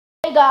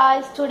Hey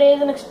guys, today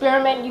is an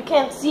experiment. You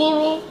can't see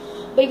me,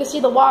 but you can see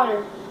the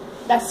water.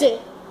 That's it.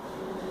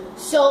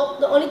 So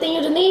the only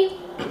thing you need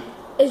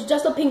is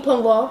just a ping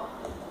pong ball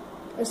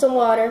and some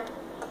water.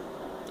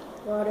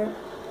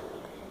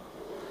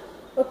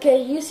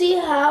 Okay, you see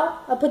how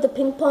I put the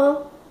ping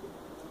pong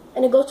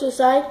and it goes to the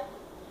side?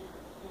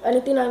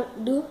 Anything I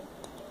do,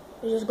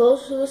 it just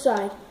goes to the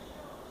side.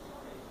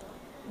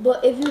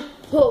 But if you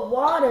put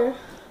water,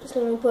 just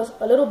gonna put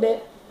a little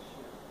bit.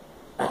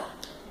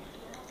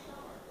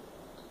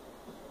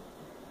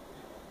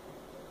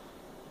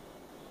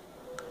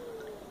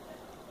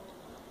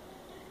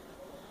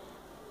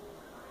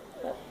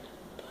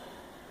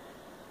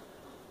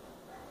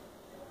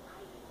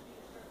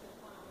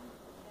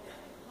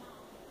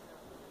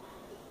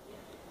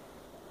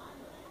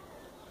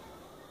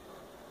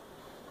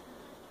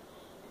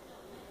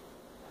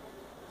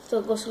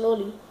 Still go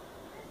slowly.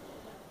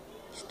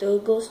 Still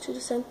goes to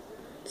the center.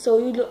 So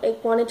you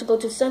want it to go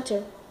to the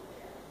center.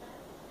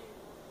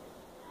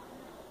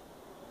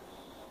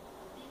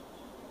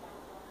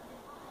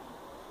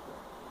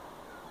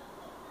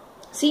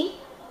 See?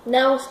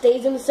 Now it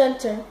stays in the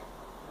center.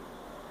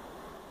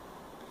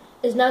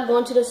 It's not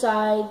going to the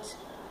sides.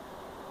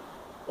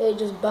 It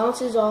just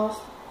bounces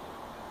off.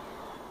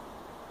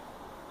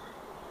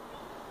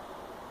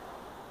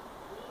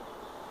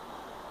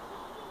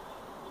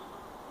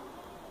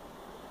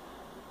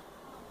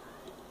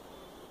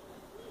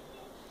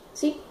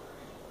 See?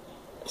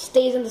 It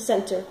stays in the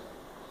center.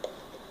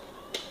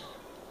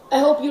 I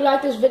hope you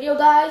like this video,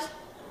 guys.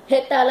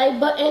 Hit that like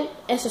button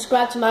and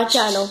subscribe to my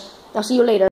channel. I'll see you later.